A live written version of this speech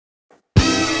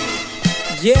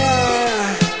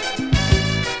Yeah.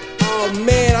 Oh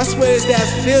man, I swear it's that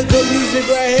feel good music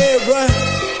right here, bruh.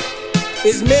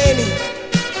 It's Manny.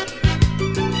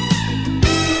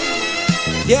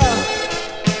 Yeah.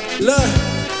 Look.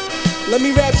 Let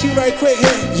me rap to you right quick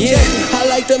here. Yeah, I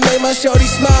like to make my shorty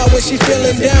smile when she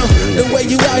feeling down. The way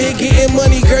you out here getting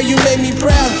money, girl, you make me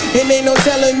proud. And ain't no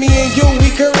telling me and you,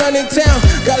 we could run in town.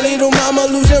 Got little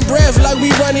mama losing breath like we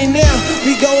running now.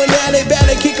 We going at it,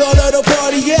 better kick all of the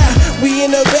party, yeah. We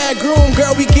in the back room,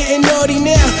 girl, we getting naughty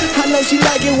now. I know she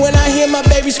like it when I hear my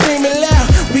baby screaming loud.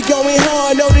 We going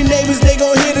hard, know the neighbors, they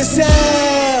gon' hear the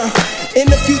sound. In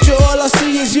the future, all I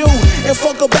see is you. And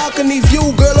fuck a balcony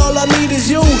view, girl, all I need is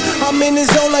you. I'm in the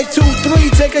zone like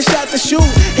 2-3, take a shot to shoot.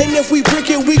 And if we brick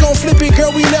it, we gon' flip it,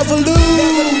 girl, we never lose.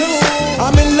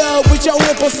 I'm in love with your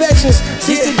imperfections.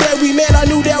 Since the day we met, I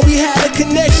knew that we had a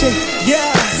connection. Yeah,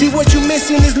 see what you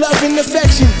missing is love and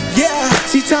affection. Yeah,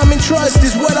 see time and trust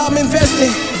is what I'm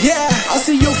investing. Yeah, I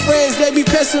see your friends, they be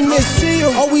pessimists.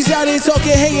 Always out here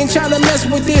talking, hating, trying to mess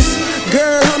with this.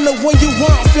 Girl, I'm the one you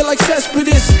want, feel like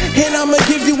Cespedes. And I'ma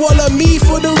give you all of me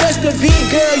for the rest of it.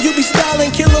 Girl, you be styling,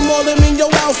 kill them all them in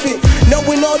your outfit.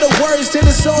 Knowing all the words to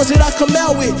the songs that I come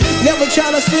out with. Never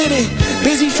trying to fit it,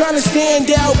 busy trying to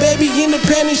stand out. Baby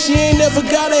independent, she ain't never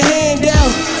got a hand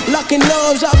out. Locking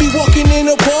arms, I'll be walking in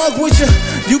the park with you.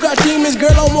 You got demons,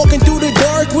 girl, I'm walking through the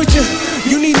dark with you.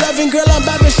 You need loving, girl, I'm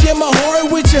about to share my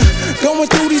heart with you. Going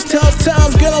through these tough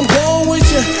times, girl, I'm going with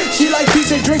you. She like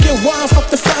pizza, drinking wine,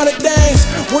 fuck the finer things.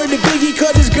 Word to Biggie,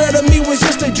 cause this girl to me was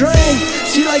just a dream.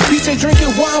 She like pizza,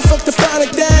 drinking wine, fuck the finer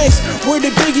things. Word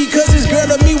to Biggie, cause this girl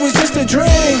to me was just a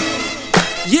dream.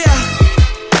 Yeah,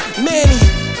 Manny.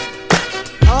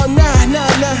 Oh, nah.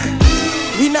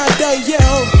 We not done yet,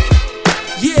 oh.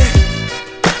 Yeah.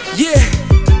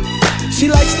 She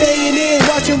like staying in,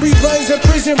 watching reruns of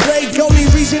Prison Break. Only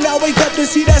reason I wake up to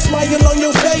see that smile on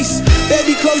your face.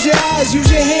 Baby, close your eyes, use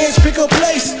your hands, pick a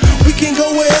place. We can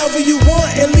go wherever you want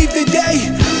and leave the day.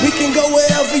 We can go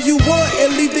wherever you want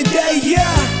and leave the day,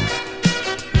 yeah.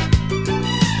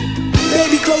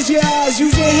 Baby, close your eyes,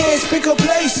 use your hands, pick a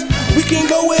place. We can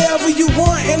go wherever you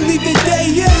want and leave the